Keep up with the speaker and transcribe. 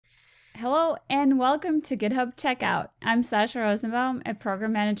Hello and welcome to GitHub Checkout. I'm Sasha Rosenbaum, a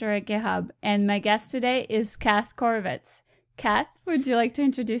program manager at GitHub, and my guest today is Kath Korovec. Kath, would you like to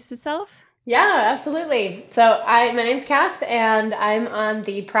introduce yourself? Yeah, absolutely. My name's Kath, and I'm on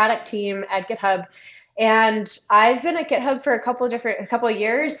the product team at GitHub. And I've been at GitHub for a couple of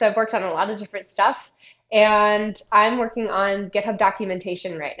years. So I've worked on a lot of different stuff, and I'm working on GitHub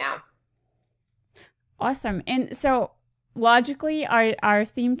documentation right now. Awesome. And so, logically, our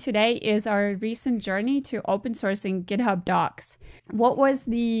theme today is our recent journey to open sourcing GitHub Docs. What was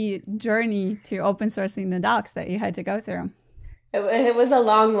the journey to open sourcing the docs that you had to go through? It was a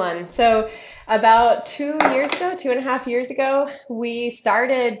long one. So about 2 years ago, 2.5 years ago, we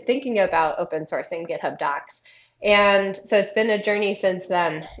started thinking about open sourcing GitHub Docs. And so it's been a journey since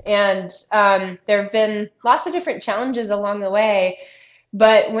then. And there have been lots of different challenges along the way.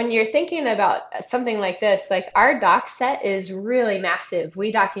 But when you're thinking about something like this, like our doc set is really massive.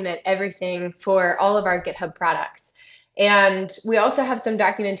 We document everything for all of our GitHub products. And we also have some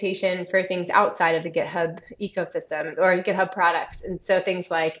documentation for things outside of the GitHub ecosystem or GitHub products. And so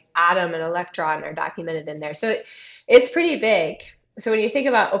things like Atom and Electron are documented in there. It's pretty big. So when you think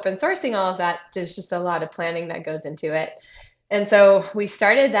about open sourcing all of that, there's just a lot of planning that goes into it. And so we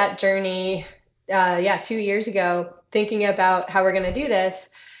started that journey, 2 years ago, thinking about how we're going to do this.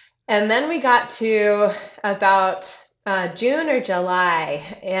 And then we got to about June or July,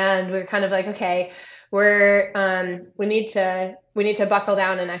 and we're kind of like, okay, we need to buckle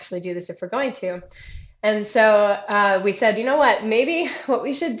down and actually do this if we're going to. And so we said, you know what, maybe what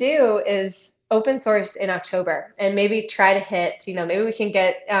we should do is open source in October and maybe try to hit, maybe we can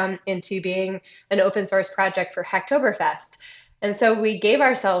get into being an open source project for Hacktoberfest. And so we gave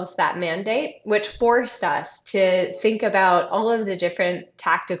ourselves that mandate, which forced us to think about all of the different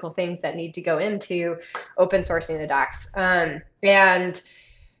tactical things that need to go into open sourcing the docs. And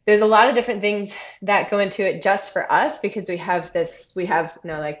there's a lot of different things that go into it just for us because we have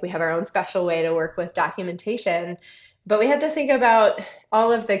our own special way to work with documentation. But we had to think about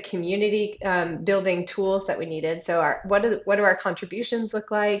all of the community building tools that we needed. So what do our contributions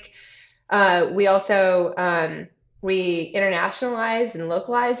look like? We also we internationalize and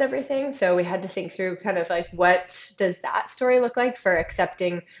localize everything. So we had to think through kind of like what does that story look like for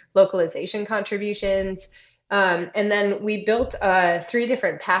accepting localization contributions. And then we built three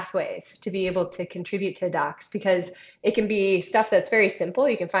different pathways to be able to contribute to docs because it can be stuff that's very simple.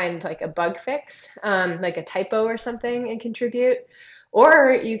 You can find like a bug fix, like a typo or something, and contribute.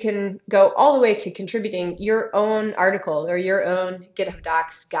 Or you can go all the way to contributing your own article or your own GitHub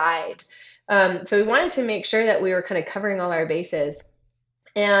Docs guide. So we wanted to make sure that we were kind of covering all our bases.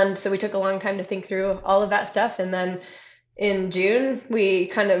 And so we took a long time to think through all of that stuff. And then in June, we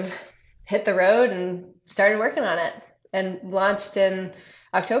kind of hit the road and started working on it and launched in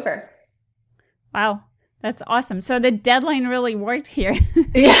October. Wow, that's awesome. So the deadline really worked here.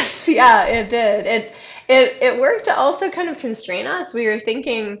 Yes, yeah, it did. It worked to also kind of constrain us. We were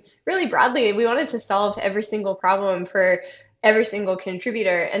thinking really broadly. We wanted to solve every single problem for every single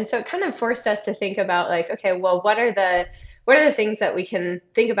contributor. And so it kind of forced us to think about like, okay, well, what are the things that we can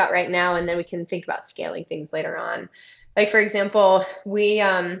think about right now and then we can think about scaling things later on. Like for example,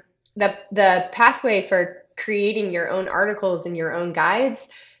 the pathway for creating your own articles and your own guides,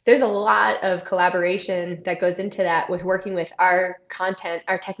 there's a lot of collaboration that goes into that with working with our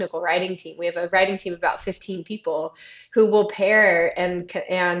technical writing team. We have a writing team of about 15 people who will pair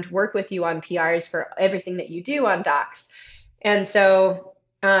and work with you on PRs for everything that you do on docs. And so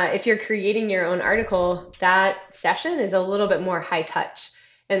if you're creating your own article, that session is a little bit more high touch.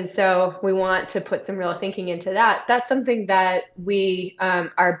 And so we want to put some real thinking into that. That's something that we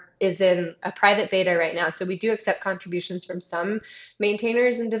is in a private beta right now. So we do accept contributions from some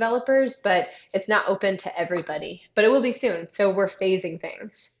maintainers and developers, but it's not open to everybody. But it will be soon. So we're phasing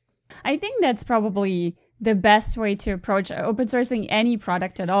things. I think that's probably the best way to approach open sourcing any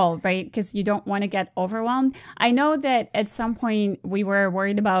product at all, right? Because you don't want to get overwhelmed. I know that at some point we were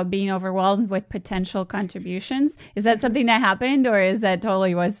worried about being overwhelmed with potential contributions. Is that something that happened, or is that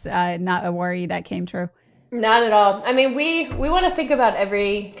totally was not a worry that came true? Not at all. I mean, we want to think about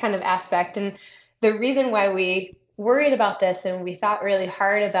every kind of aspect. And the reason why we worried about this and we thought really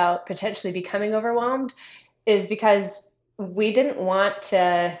hard about potentially becoming overwhelmed is because we didn't want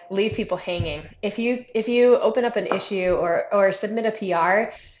to leave people hanging. If you open up an issue or submit a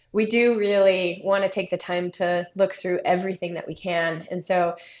PR, we do really want to take the time to look through everything that we can. And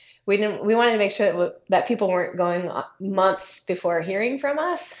so we wanted to make sure that people weren't going months before hearing from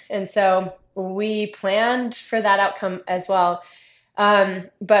us. And so we planned for that outcome as well.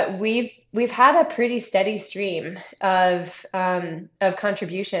 But we've had a pretty steady stream of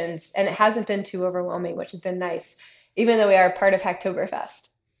contributions, and it hasn't been too overwhelming, which has been nice, even though we are part of Hacktoberfest.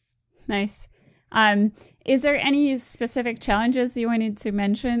 Nice. Um, is there any specific challenges you wanted to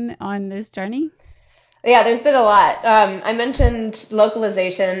mention on this journey? Yeah, there's been a lot. I mentioned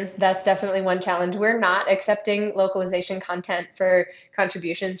localization. That's definitely one challenge. We're not accepting localization content for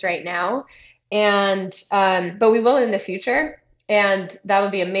contributions right now, and but we will in the future, and that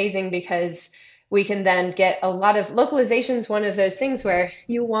would be amazing because we can then get a lot of localizations. One of those things where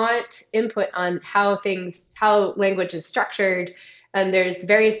you want input on how language is structured, and there's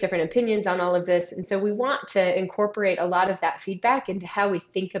various different opinions on all of this, and so we want to incorporate a lot of that feedback into how we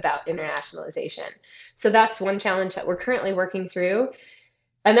think about internationalization. So that's one challenge that we're currently working through.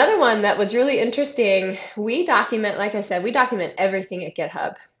 Another one that was really interesting, we document, like I said, we document everything at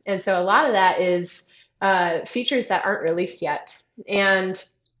GitHub. And so a lot of that is features that aren't released yet. And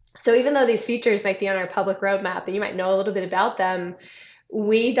so even though these features might be on our public roadmap and you might know a little bit about them,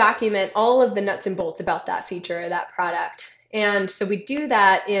 we document all of the nuts and bolts about that feature or that product. And so we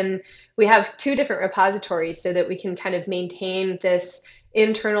have two different repositories so that we can kind of maintain this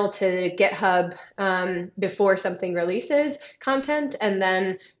internal to GitHub before something releases content, and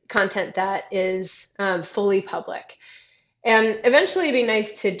then content that is fully public. And eventually it'd be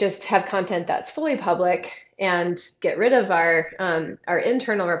nice to just have content that's fully public and get rid of our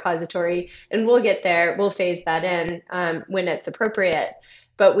internal repository, and we'll get there. We'll phase that in when it's appropriate.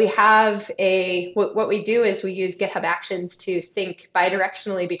 But what we do is we use GitHub Actions to sync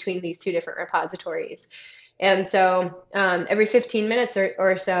bidirectionally between these two different repositories. And so every 15 minutes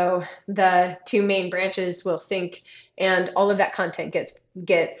or so, the two main branches will sync, and all of that content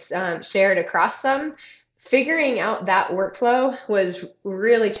gets shared across them. Figuring out that workflow was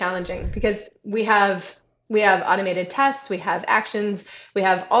really challenging because we have automated tests, we have actions, we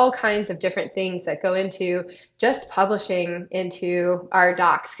have all kinds of different things that go into just publishing into our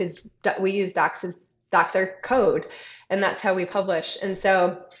docs, because we use docs are code, and that's how we publish. And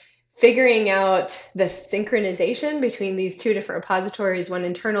so figuring out the synchronization between these two different repositories, one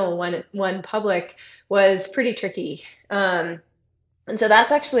internal, one public, was pretty tricky. And so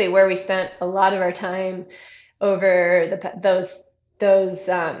that's actually where we spent a lot of our time over those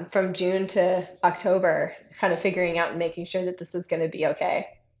from June to October, kind of figuring out and making sure that this was going to be okay.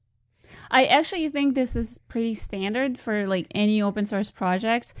 I actually think this is pretty standard for like any open source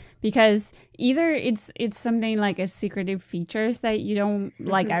project, because either it's something like a secretive features that you don't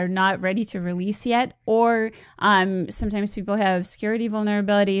like Mm-hmm. are not ready to release yet, or sometimes people have security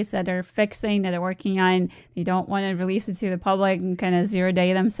vulnerabilities that they're fixing, that they're working on. They don't want to release it to the public and kind of zero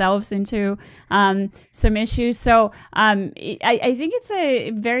day themselves into some issues. So I think it's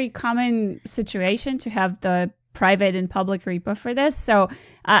a very common situation to have the private and public repo for this. So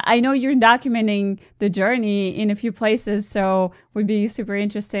I know you're documenting the journey in a few places, so would be super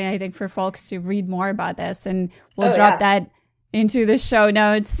interesting, I think, for folks to read more about this. And we'll Oh drop yeah. that into the show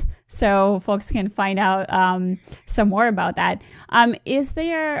notes so folks can find out some more about that. Is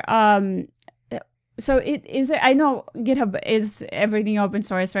there so it is. I know GitHub is everything open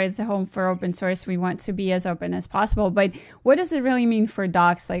source, right? It's the home for open source. We want to be as open as possible. But what does it really mean for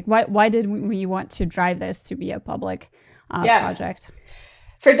Docs? Like, why did we want to drive this to be a public Yeah. project?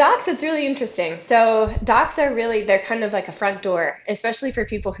 For docs, it's really interesting. So docs they're kind of like a front door, especially for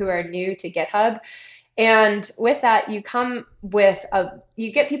people who are new to GitHub. And with that, you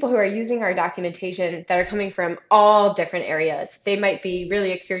get people who are using our documentation that are coming from all different areas. They might be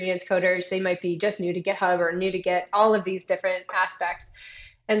really experienced coders. They might be just new to GitHub or new to Git, all of these different aspects.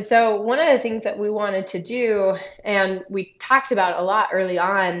 And so one of the things that we wanted to do, and we talked about a lot early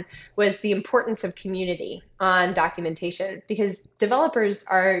on, was the importance of community on documentation, because developers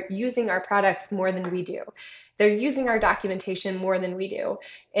are using our products more than we do. They're using our documentation more than we do.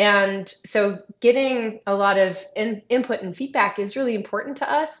 And so getting a lot of input and feedback is really important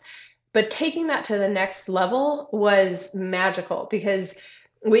to us. But taking that to the next level was magical, because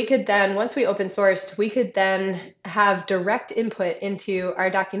we could then, once we open sourced, we could then have direct input into our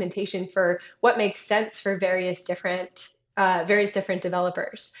documentation for what makes sense for various different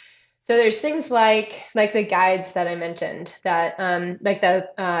developers. So there's things like the guides that I mentioned, that like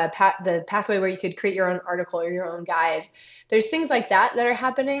the pathway where you could create your own article or your own guide. There's things like that are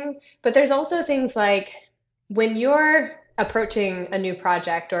happening, but there's also things like when you're approaching a new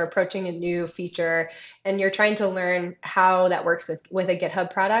project or approaching a new feature and you're trying to learn how that works with a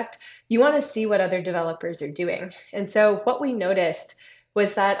GitHub product, you want to see what other developers are doing. And so what we noticed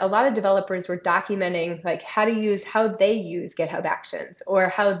was that a lot of developers were documenting like how they use GitHub Actions or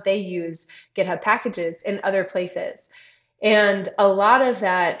how they use GitHub packages in other places. And a lot of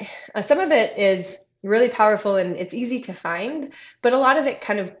that, some of it is really powerful and it's easy to find, but a lot of it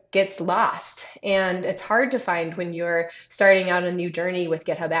kind of gets lost. And it's hard to find when you're starting out a new journey with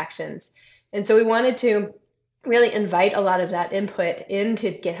GitHub Actions. And so we wanted to really invite a lot of that input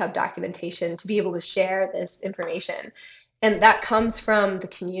into GitHub documentation to be able to share this information. And that comes from the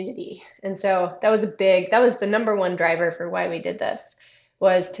community. And so that was the number one driver for why we did this,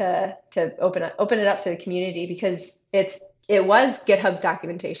 was to open it up to the community, because it was GitHub's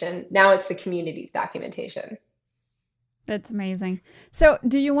documentation. Now it's the community's documentation. That's amazing. So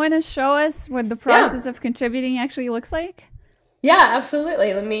do you want to show us what the process of contributing actually looks like? Yeah,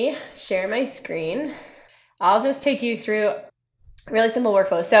 absolutely. Let me share my screen. I'll just take you through a really simple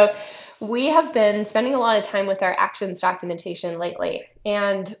workflow. So we have been spending a lot of time with our actions documentation lately,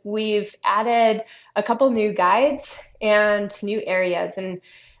 and we've added a couple new guides and new areas, and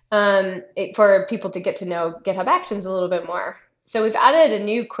for people to get to know GitHub Actions a little bit more. So we've added a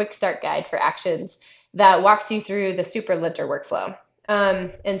new quick start guide for Actions that walks you through the superlinter workflow.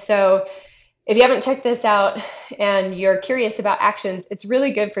 And so if you haven't checked this out and you're curious about Actions, it's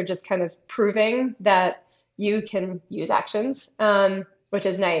really good for just kind of proving that you can use Actions, which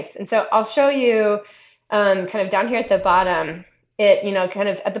is nice. And so I'll show you kind of down here at the bottom. Kind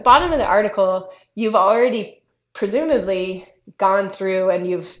of at the bottom of the article, you've already presumably gone through and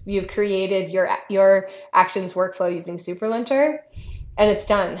you've created your Actions workflow using superlinter, and it's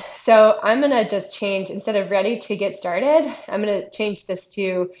done. So I'm going to just change, instead of ready to get started, I'm going to change this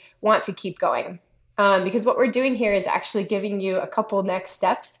to want to keep going. Because what we're doing here is actually giving you a couple next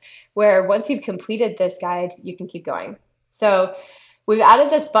steps where once you've completed this guide, you can keep going. So we've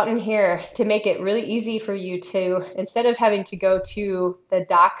added this button here to make it really easy for you to, instead of having to go to the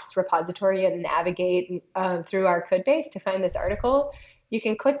docs repository and navigate through our code base to find this article, you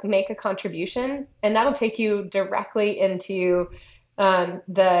can click make a contribution, and that'll take you directly into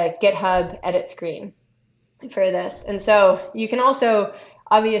the GitHub edit screen for this. And so you can also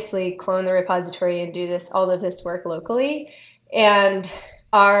obviously clone the repository and do all of this work locally. And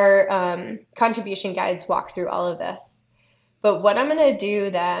our contribution guides walk through all of this. But what I'm going to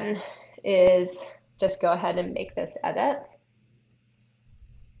do then is just go ahead and make this edit.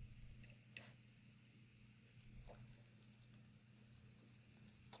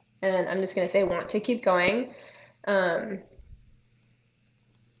 And I'm just going to say want to keep going.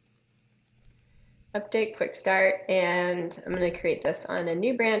 Update quick start, and I'm going to create this on a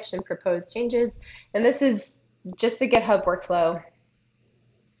new branch and propose changes. And this is just the GitHub workflow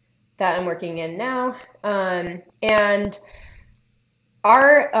that I'm working in now. And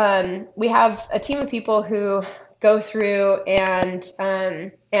we have a team of people who go through and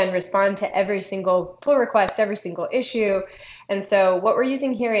respond to every single pull request, every single issue. And so what we're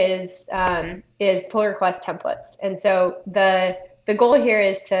using here is pull request templates. And so the goal here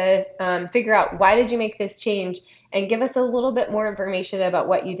is to figure out, why did you make this change, and give us a little bit more information about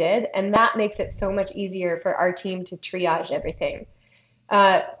what you did. And that makes it so much easier for our team to triage everything.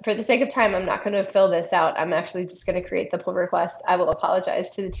 For the sake of time, I'm not going to fill this out. I'm actually just going to create the pull request. I will apologize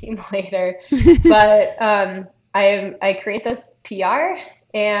to the team later. But I create this PR,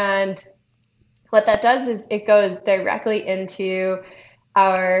 and what that does is it goes directly into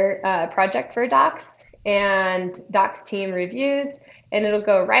our project for Docs, and Docs team reviews, and it'll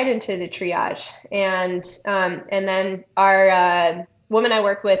go right into the triage. And then our woman I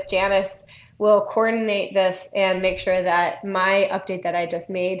work with, Janice, will coordinate this and make sure that my update that I just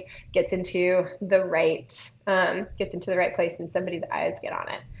made gets into the right place and somebody's eyes get on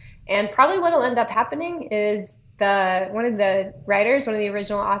it. And probably what will end up happening is one of the writers, one of the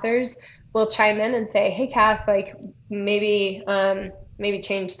original authors, will chime in and say, "Hey, Kath, like maybe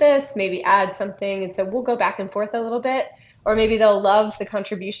change this, maybe add something." And so we'll go back and forth a little bit, or maybe they'll love the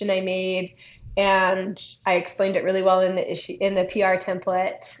contribution I made and I explained it really well in the PR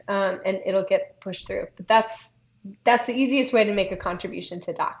template, and it'll get pushed through. But that's the easiest way to make a contribution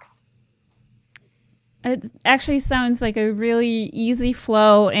to Docs. It actually sounds like a really easy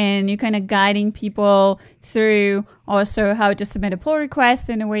flow, and you're kind of guiding people through also how to submit a pull request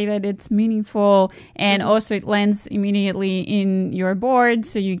in a way that it's meaningful, and also it lands immediately in your board,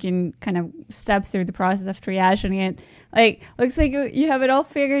 so you can kind of step through the process of triaging it. Like, looks like you have it all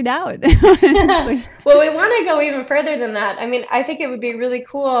figured out. Well, we want to go even further than that. I mean, I think it would be really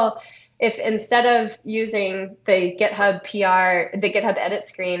cool if, instead of using the GitHub PR, the GitHub edit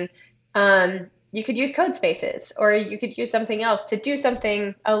screen, you could use code spaces, or you could use something else to do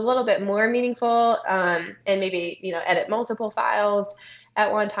something a little bit more meaningful, and maybe, edit multiple files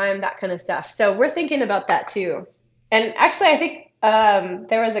at one time, that kind of stuff. So we're thinking about that too. And actually, I think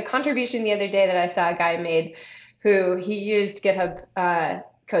there was a contribution the other day that I saw a guy made who he used GitHub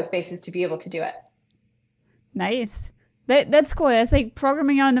code spaces to be able to do it. Nice. That's cool. That's like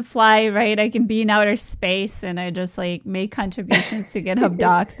programming on the fly, right? I can be in outer space and I just like make contributions to GitHub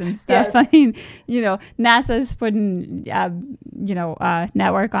docs and stuff. Yes. I mean, NASA's putting,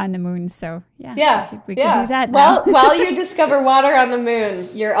 network on the moon. So Yeah. we could do that now. Well, while you discover water on the moon,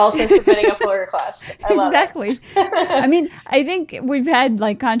 you're also submitting a pull request. I love Exactly. it. I mean, I think we've had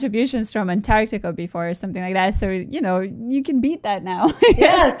like contributions from Antarctica before or something like that. So, you can beat that now.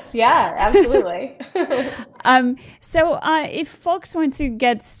 Yes. Yeah, absolutely. So if folks want to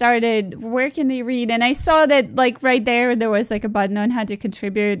get started, where can they read? And I saw that like right there was like a button on how to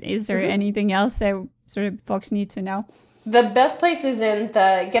contribute. Is there anything else that sort of folks need to know? The best place is in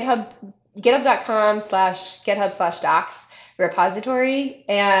the github.com/github/docs repository,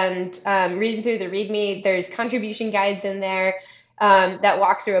 and reading through the README, there's contribution guides in there that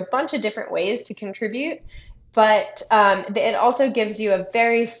walk through a bunch of different ways to contribute. But it also gives you a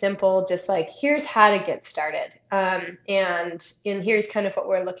very simple, just like, here's how to get started. And here's kind of what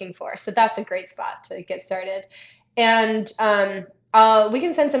we're looking for. So that's a great spot to get started. And we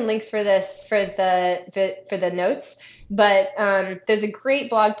can send some links for this for the notes. But there's a great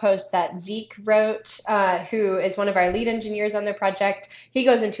blog post that Zeke wrote, who is one of our lead engineers on the project. He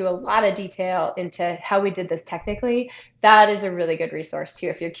goes into a lot of detail into how we did this technically. That is a really good resource too,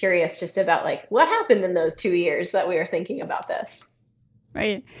 if you're curious just about like what happened in those 2 years that we were thinking about this.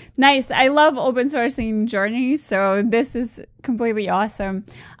 Right. Nice. I love open sourcing journeys. So this is completely awesome.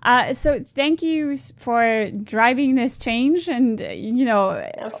 So thank you for driving this change. And,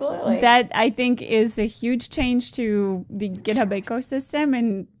 Absolutely. that I think is a huge change to the GitHub ecosystem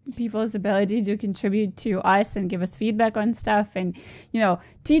and people's ability to contribute to us and give us feedback on stuff and,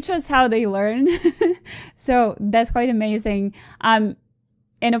 teach us how they learn. So that's quite amazing.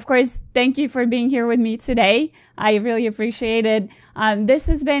 And of course, thank you for being here with me today. I really appreciate it. This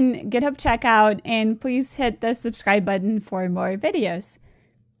has been GitHub Checkout, and please hit the subscribe button for more videos.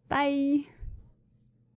 Bye.